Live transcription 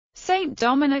Saint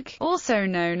Dominic, also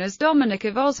known as Dominic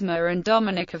of Osma and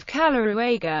Dominic of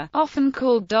Caleruega, often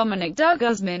called Dominic de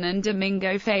Guzman and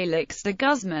Domingo Felix de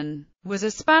Guzman, was a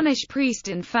Spanish priest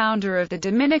and founder of the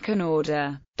Dominican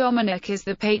order. Dominic is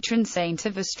the patron saint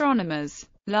of astronomers.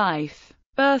 Life,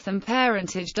 birth and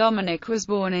parentage. Dominic was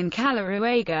born in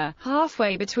Caleruega,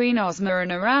 halfway between Osma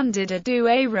and Aranda de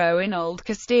Duero in Old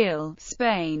Castile,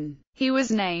 Spain. He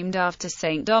was named after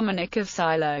Saint Dominic of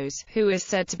Silos, who is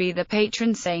said to be the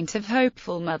patron saint of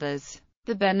hopeful mothers.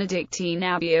 The Benedictine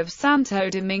Abbey of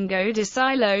Santo Domingo de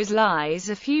Silos lies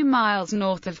a few miles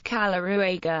north of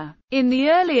Caleruega. In the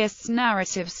earliest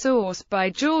narrative source by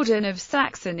Jordan of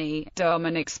Saxony,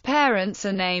 Dominic's parents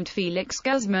are named Felix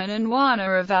Guzman and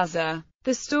Juana of Azza.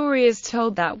 The story is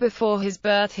told that before his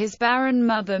birth his barren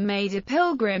mother made a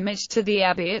pilgrimage to the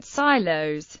abbey at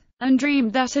Silos, and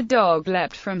dreamed that a dog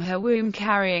leapt from her womb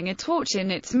carrying a torch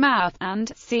in its mouth,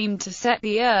 and seemed to set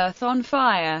the earth on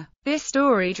fire. This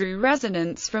story drew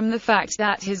resonance from the fact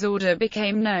that his order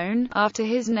became known, after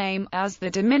his name, as the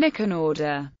Dominican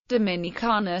order,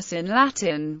 Dominicanus in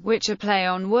Latin, which a play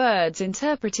on words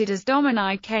interpreted as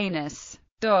Domini Canis,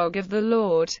 dog of the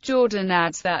Lord. Jordan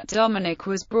adds that Dominic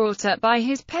was brought up by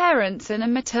his parents and a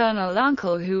maternal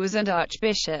uncle who was an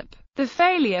archbishop. The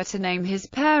failure to name his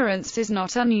parents is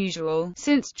not unusual,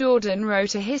 since Jordan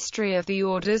wrote a history of the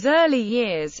order's early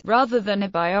years, rather than a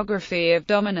biography of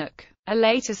Dominic. A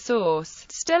later source,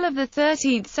 still of the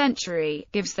 13th century,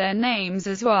 gives their names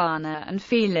as Juana and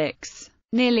Felix.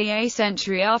 Nearly a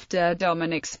century after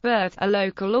Dominic's birth, a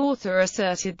local author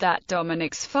asserted that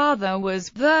Dominic's father was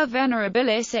the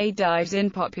Venerabilis a Dives in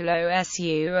Populo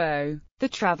Suo. The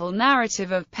travel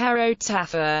narrative of Pero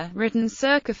Taffa, written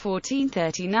circa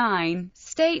 1439,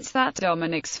 states that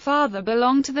Dominic's father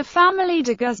belonged to the family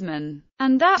de Guzman,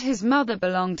 and that his mother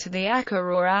belonged to the Acca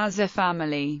or Azza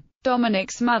family.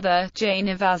 Dominic's mother, Jane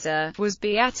of Azza, was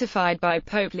beatified by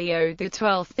Pope Leo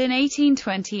XII in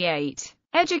 1828.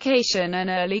 Education and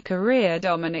early career.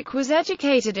 Dominic was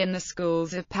educated in the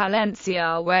schools of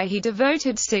Palencia, where he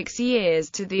devoted 6 years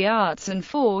to the arts and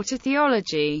 4 to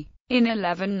theology. In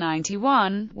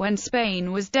 1191, when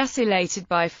Spain was desolated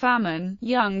by famine,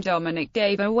 young Dominic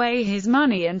gave away his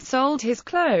money and sold his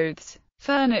clothes,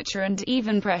 furniture and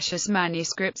even precious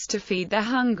manuscripts to feed the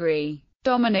hungry.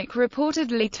 Dominic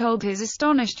reportedly told his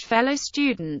astonished fellow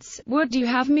students, "Would you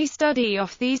have me study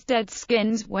off these dead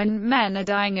skins when men are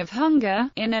dying of hunger?"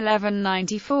 In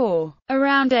 1194,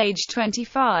 around age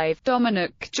 25,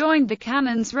 Dominic joined the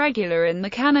canons regular in the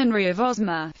canonry of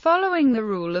Osma, following the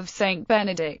rule of Saint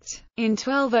Benedict. In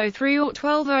 1203 or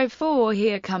 1204 he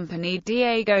accompanied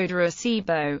Diego de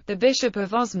Recibo, the Bishop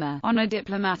of Osma, on a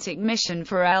diplomatic mission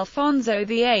for Alfonso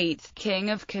VIII, King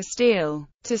of Castile,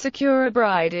 to secure a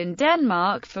bride in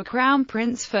Denmark for Crown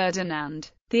Prince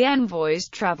Ferdinand. The envoys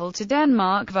travelled to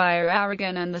Denmark via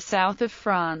Aragon and the south of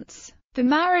France. The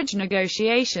marriage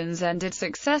negotiations ended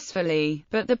successfully,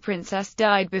 but the princess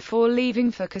died before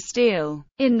leaving for Castile.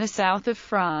 In the south of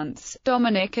France,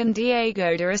 Dominic and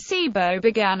Diego de Recibo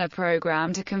began a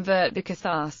program to convert the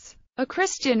Cathars, a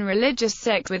Christian religious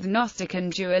sect with Gnostic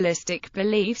and dualistic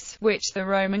beliefs, which the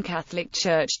Roman Catholic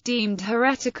Church deemed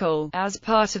heretical. As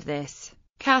part of this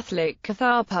Catholic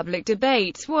Cathar public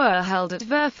debates were held at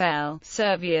Verfel,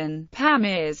 Servian,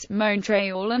 Pamiers,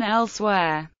 Montreal and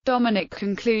elsewhere. Dominic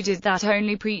concluded that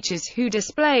only preachers who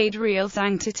displayed real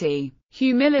sanctity,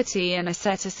 humility and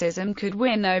asceticism could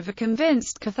win over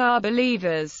convinced Cathar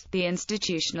believers. The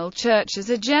institutional church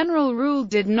as a general rule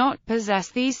did not possess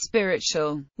these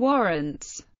spiritual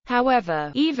warrants.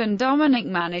 However, even Dominic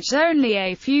managed only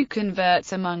a few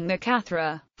converts among the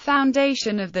Cathar.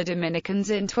 Foundation of the Dominicans.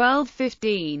 In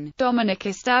 1215, Dominic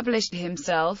established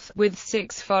himself, with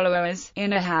 6 followers,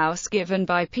 in a house given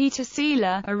by Peter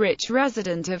Sila, a rich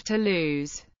resident of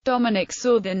Toulouse. Dominic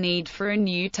saw the need for a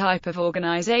new type of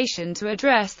organization to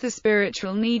address the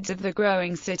spiritual needs of the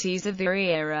growing cities of the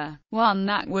era, one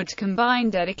that would combine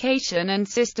dedication and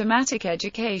systematic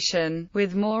education,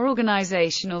 with more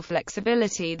organizational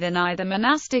flexibility than either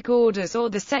monastic orders or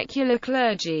the secular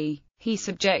clergy. He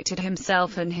subjected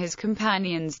himself and his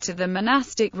companions to the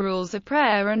monastic rules of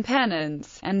prayer and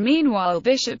penance, and meanwhile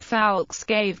Bishop Foulques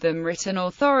gave them written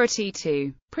authority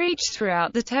to preach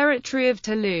throughout the territory of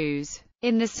Toulouse.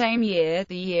 In the same year,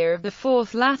 the year of the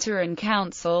Fourth Lateran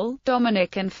Council,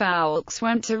 Dominic and Foulques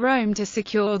went to Rome to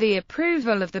secure the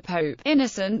approval of the Pope,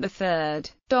 Innocent III.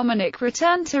 Dominic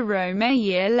returned to Rome a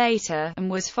year later, and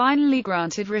was finally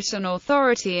granted written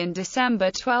authority in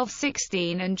December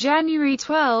 1216 and January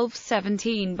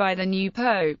 1217 by the new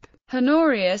Pope,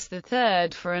 Honorius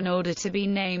III, for an order to be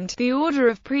named the Order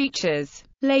of Preachers.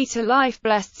 Later life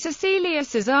blessed Cecilia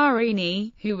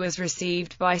Cesarini, who was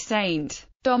received by Saint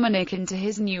Dominic into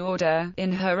his new order.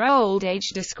 In her old age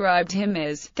described him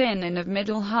as thin and of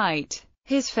middle height.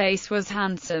 His face was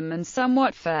handsome and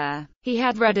somewhat fair. He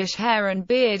had reddish hair and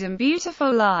beard and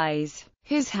beautiful eyes.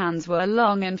 His hands were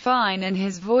long and fine and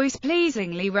his voice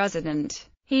pleasingly resonant.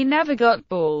 He never got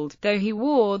bald, though he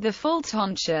wore the full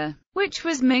tonsure, which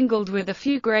was mingled with a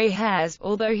few grey hairs,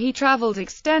 although he travelled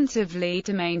extensively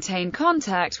to maintain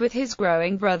contact with his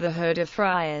growing brotherhood of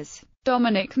friars.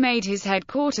 Dominic made his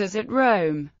headquarters at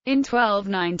Rome. In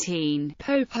 1219,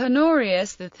 Pope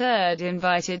Honorius III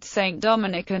invited Saint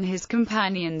Dominic and his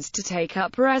companions to take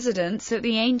up residence at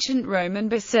the ancient Roman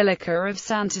Basilica of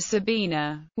Santa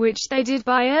Sabina, which they did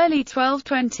by early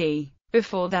 1220.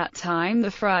 Before that time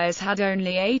the friars had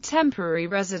only a temporary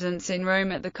residence in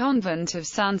Rome at the convent of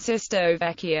San Sisto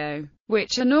Vecchio,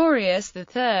 which Honorius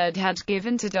III had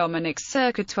given to Dominic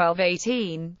circa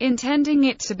 1218, intending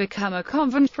it to become a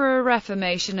convent for a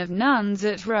reformation of nuns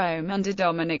at Rome under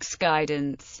Dominic's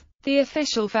guidance. The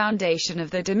official foundation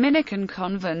of the Dominican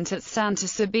convent at Santa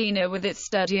Sabina with its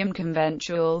Studium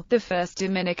Conventual, the first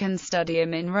Dominican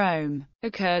studium in Rome,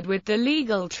 occurred with the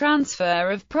legal transfer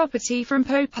of property from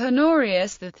Pope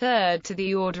Honorius III to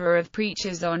the Order of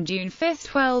Preachers on June 5,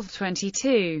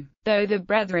 1222, though the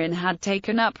Brethren had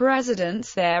taken up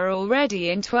residence there already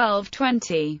in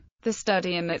 1220. The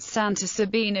Studium at Santa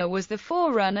Sabina was the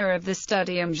forerunner of the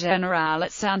Studium Generale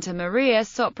at Santa Maria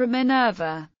sopra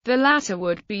Minerva. The latter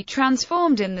would be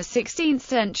transformed in the 16th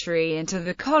century into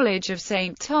the College of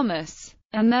St. Thomas,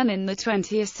 and then in the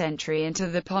 20th century into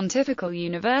the Pontifical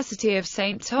University of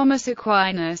St. Thomas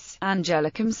Aquinas,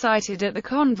 Angelicum, sited at the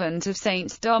convent of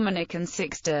Saints Dominic and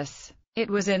Sixtus. It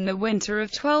was in the winter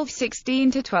of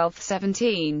 1216 to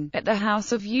 1217, at the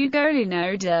house of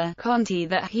Ugolino de' Conti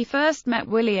that he first met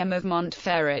William of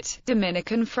Montferrat,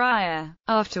 Dominican friar,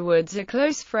 afterwards a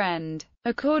close friend.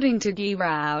 According to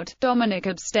Giraud, Dominic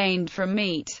abstained from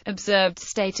meat, observed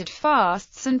stated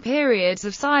fasts and periods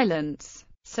of silence,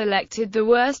 selected the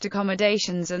worst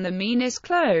accommodations and the meanest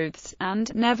clothes,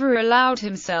 and never allowed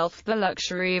himself the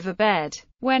luxury of a bed.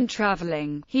 When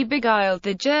traveling, he beguiled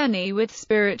the journey with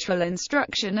spiritual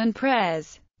instruction and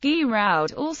prayers.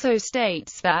 Giraud also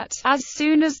states that, as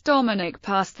soon as Dominic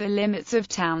passed the limits of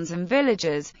towns and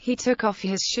villages, he took off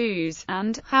his shoes,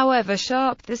 and, however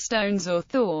sharp the stones or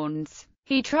thorns,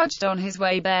 he trudged on his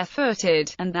way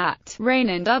barefooted, and that rain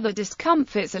and other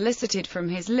discomforts elicited from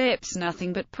his lips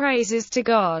nothing but praises to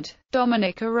God.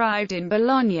 Dominic arrived in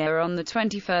Bologna on the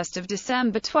 21st of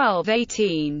December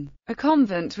 1218. A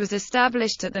convent was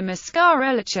established at the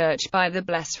Mascarella church by the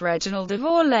Blessed Reginald of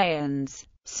Orleans.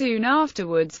 Soon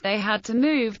afterwards they had to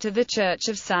move to the church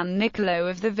of San Nicolo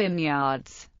of the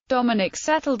Vineyards. Dominic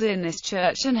settled in this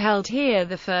church and held here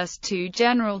the first two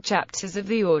general chapters of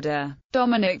the order.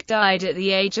 Dominic died at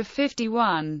the age of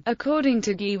 51, according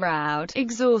to Giraud,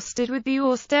 exhausted with the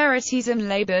austerities and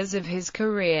labours of his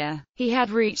career. He had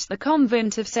reached the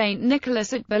convent of St.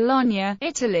 Nicholas at Bologna,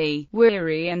 Italy,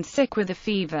 weary and sick with a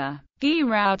fever.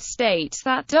 Giraud states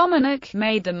that Dominic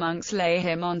made the monks lay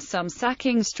him on some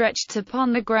sacking stretched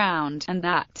upon the ground, and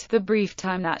that the brief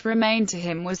time that remained to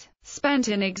him was spent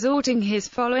in exhorting his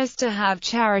followers to have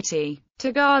charity,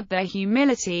 to guard their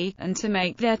humility, and to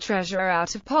make their treasure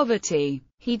out of poverty.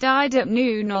 He died at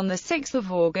noon on the 6th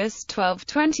of August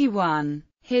 1221.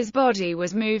 His body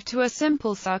was moved to a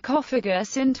simple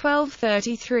sarcophagus in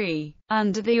 1233.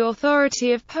 Under the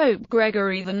authority of Pope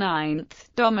Gregory IX,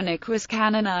 Dominic was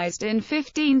canonized in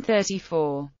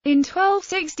 1534. In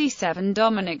 1267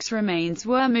 Dominic's remains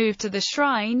were moved to the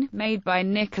shrine, made by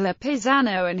Nicola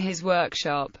Pisano in his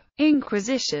workshop.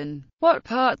 Inquisition. What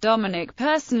part Dominic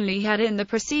personally had in the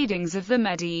proceedings of the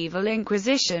medieval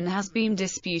Inquisition has been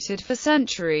disputed for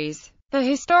centuries. The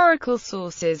historical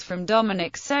sources from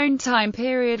Dominic's own time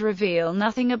period reveal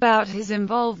nothing about his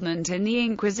involvement in the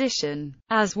Inquisition.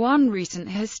 As one recent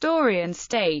historian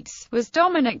states, was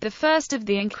Dominic the first of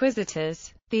the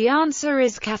inquisitors? The answer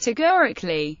is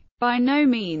categorically, by no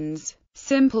means.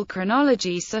 Simple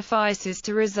chronology suffices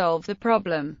to resolve the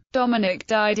problem. Dominic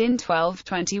died in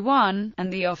 1221,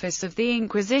 and the office of the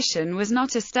Inquisition was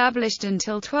not established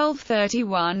until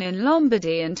 1231 in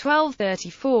Lombardy and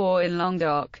 1234 in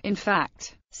Languedoc. In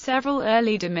fact, several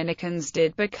early Dominicans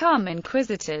did become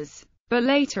inquisitors. But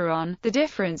later on, the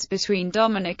difference between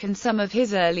Dominic and some of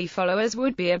his early followers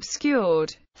would be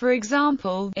obscured. For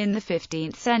example, in the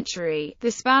 15th century,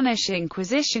 the Spanish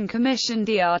Inquisition commissioned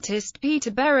the artist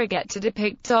Peter Berruguet to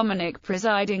depict Dominic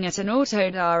presiding at an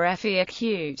auto da fe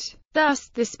acute. Thus,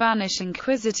 the Spanish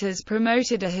inquisitors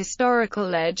promoted a historical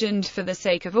legend for the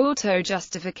sake of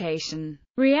auto-justification,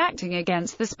 reacting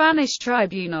against the Spanish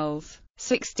tribunals.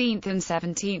 16th and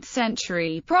 17th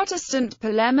century Protestant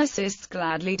polemicists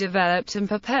gladly developed and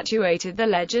perpetuated the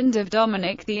legend of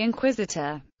Dominic the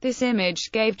Inquisitor. This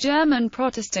image gave German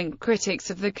Protestant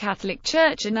critics of the Catholic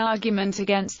Church an argument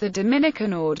against the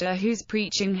Dominican order, whose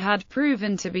preaching had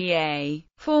proven to be a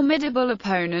formidable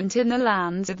opponent in the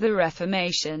lands of the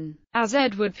Reformation. As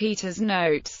Edward Peters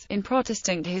notes, in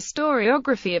Protestant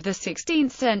historiography of the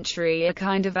 16th century, a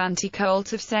kind of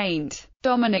anti-cult of Saint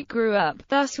Dominic grew up.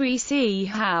 Thus we see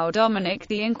how Dominic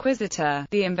the Inquisitor,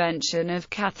 the invention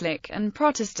of Catholic and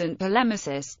Protestant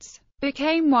polemicists,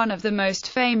 became one of the most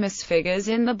famous figures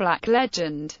in the Black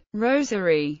legend.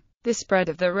 Rosary. The spread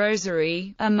of the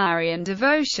Rosary, a Marian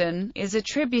devotion, is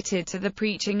attributed to the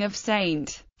preaching of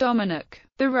Saint Dominic.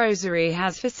 The Rosary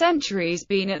has for centuries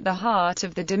been at the heart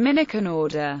of the Dominican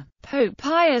order. Pope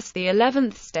Pius XI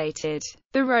stated,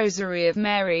 "The Rosary of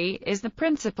Mary is the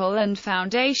principle and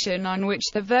foundation on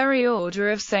which the very order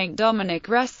of Saint Dominic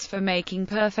rests for making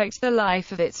perfect the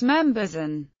life of its members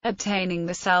and obtaining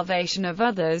the salvation of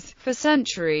others." For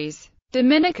centuries,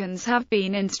 Dominicans have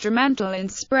been instrumental in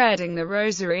spreading the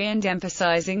Rosary and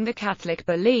emphasizing the Catholic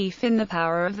belief in the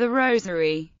power of the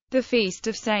Rosary. The feast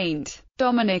of Saint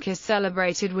Dominic is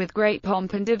celebrated with great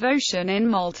pomp and devotion in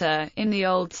Malta, in the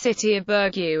old city of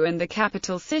Birgu and the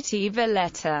capital city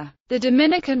Valletta. The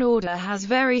Dominican order has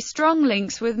very strong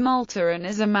links with Malta, and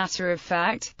as a matter of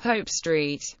fact, Pope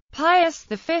St. Pius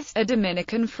V, a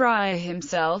Dominican friar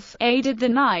himself, aided the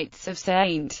Knights of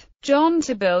St. John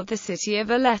to build the city of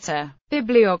Valletta.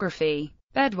 Bibliography.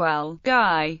 Bedwell,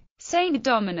 Guy. Saint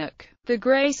Dominic. The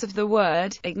Grace of the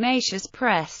Word, Ignatius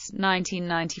Press,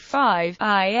 1995,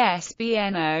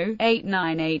 ISBN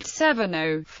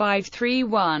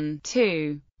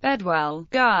 0-89870-531-2. Bedwell,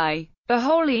 Guy. The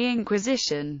Holy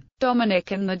Inquisition. Dominic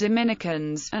and the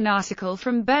Dominicans, an article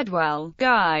from Bedwell,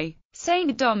 Guy.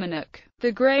 Saint Dominic.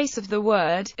 The Grace of the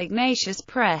Word, Ignatius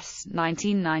Press,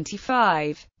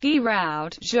 1995.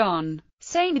 Giraud, John.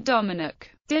 Saint Dominic.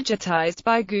 Digitized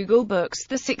by Google Books,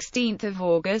 16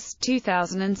 August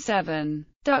 2007.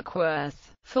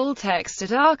 Duckworth. Full text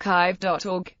at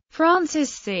archive.org.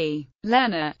 Francis C.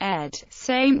 Lenner, ed.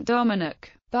 Saint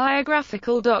Dominic.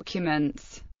 Biographical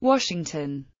Documents.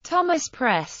 Washington. Thomas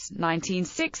Press,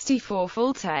 1964.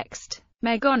 Full text.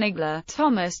 Megonigla,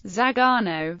 Thomas,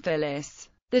 Zagano, Phyllis.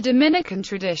 The Dominican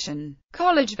Tradition.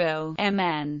 Collegeville,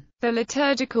 MN. The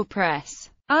Liturgical Press.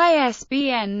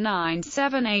 ISBN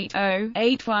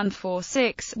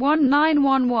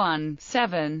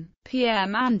 978-0-8146-1911-7. Pierre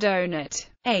Mandonat,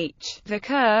 H.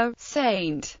 Vicar,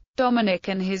 Saint Dominic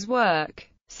and His Work.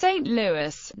 St.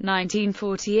 Louis,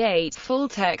 1948. Full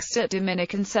text at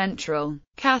Dominican Central.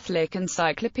 Catholic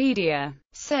Encyclopedia.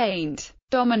 Saint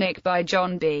Dominic by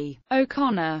John B.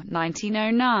 O'Connor,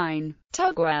 1909.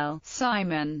 Tugwell,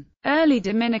 Simon. Early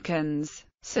Dominicans.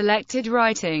 Selected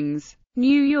Writings.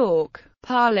 New York.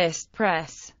 Parlist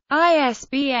Press.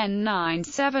 ISBN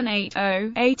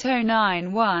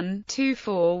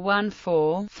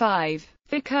 978-0-8091-2414-5.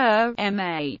 Vicar,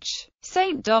 M.H.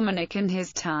 St. Dominic and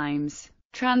His Times.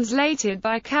 Translated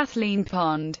by Kathleen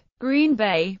Pond. Green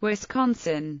Bay,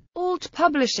 Wisconsin. Alt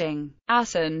Publishing.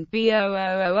 Assen,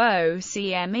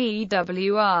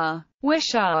 B0000CMEWR.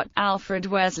 Wishart, Alfred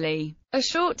Wesley. A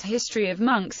Short History of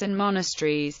Monks and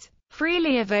Monasteries.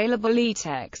 Freely available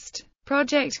e-text.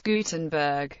 Project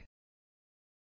Gutenberg.